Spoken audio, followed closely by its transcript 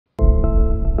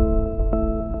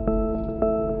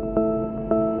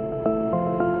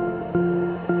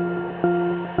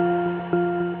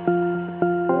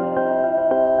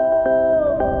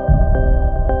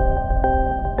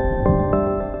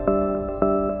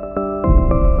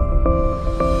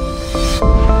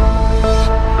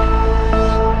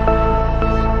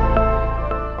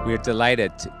We're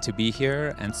delighted to be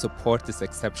here and support this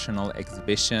exceptional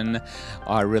exhibition.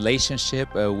 Our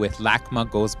relationship with LACMA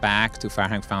goes back to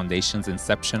Farhang Foundation's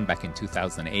inception back in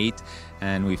 2008,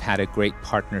 and we've had a great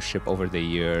partnership over the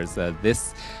years.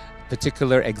 This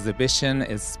particular exhibition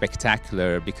is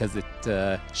spectacular because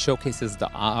it showcases the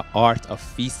art of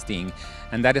feasting,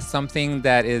 and that is something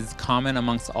that is common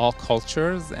amongst all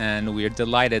cultures, and we are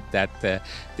delighted that the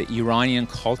Iranian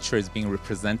culture is being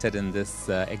represented in this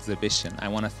exhibition. I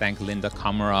want to thank Linda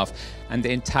Komarov and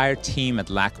the entire team at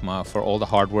LACMA for all the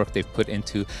hard work they've put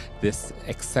into this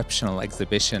exceptional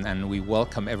exhibition, and we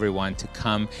welcome everyone to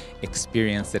come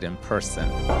experience it in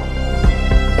person.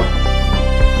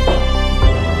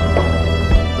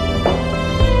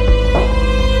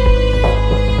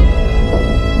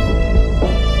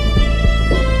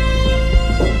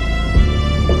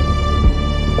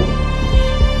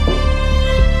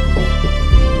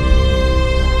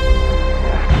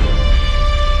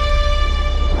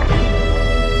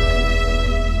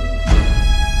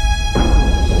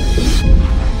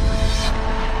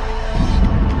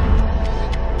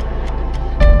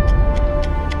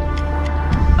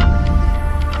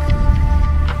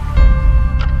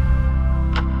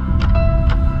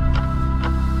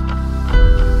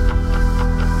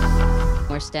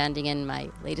 Standing in my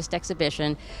latest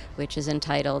exhibition, which is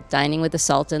entitled Dining with the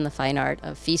Sultan, the Fine Art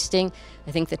of Feasting.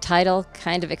 I think the title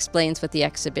kind of explains what the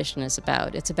exhibition is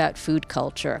about. It's about food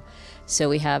culture. So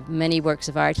we have many works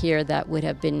of art here that would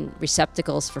have been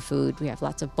receptacles for food. We have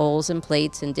lots of bowls and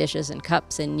plates and dishes and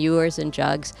cups and ewers and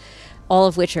jugs, all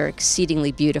of which are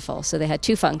exceedingly beautiful. So they had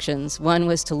two functions. One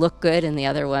was to look good and the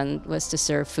other one was to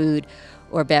serve food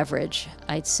or beverage.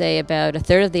 I'd say about a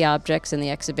third of the objects in the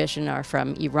exhibition are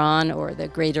from Iran or the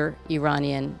greater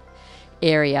Iranian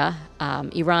area.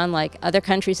 Iran, like other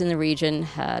countries in the region,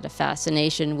 had a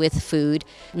fascination with food.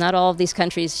 Not all of these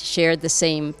countries shared the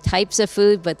same types of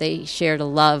food, but they shared a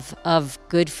love of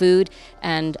good food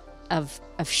and of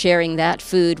sharing that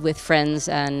food with friends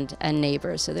and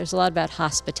neighbors. So there's a lot about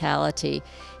hospitality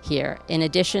here. In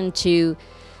addition to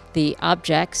the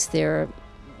objects, there are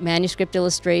manuscript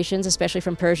illustrations, especially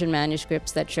from Persian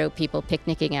manuscripts, that show people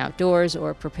picnicking outdoors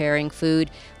or preparing food.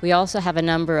 We also have a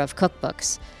number of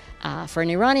cookbooks. For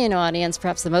an Iranian audience,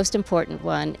 perhaps the most important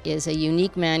one is a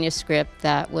unique manuscript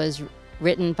that was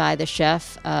written by the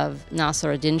chef of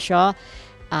Nasruddin Shah,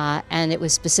 and it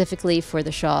was specifically for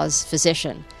the Shah's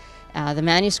physician. The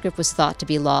manuscript was thought to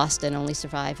be lost and only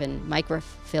survive in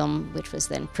microfilm, which was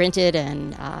then printed,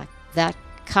 and that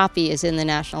copy is in the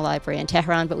National Library in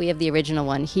Tehran, but we have the original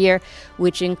one here,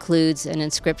 which includes an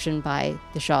inscription by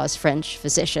the Shah's French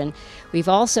physician. We've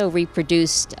also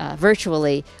reproduced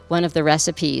virtually one of the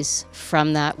recipes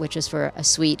from that, which is for a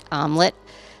sweet omelet.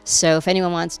 So if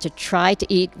anyone wants to try to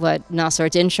eat what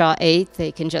Nasruddin Shah ate,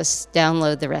 they can just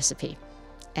download the recipe.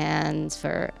 And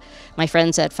for my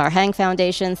friends at Farhang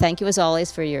Foundation, thank you as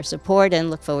always for your support, and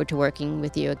look forward to working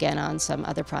with you again on some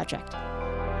other project.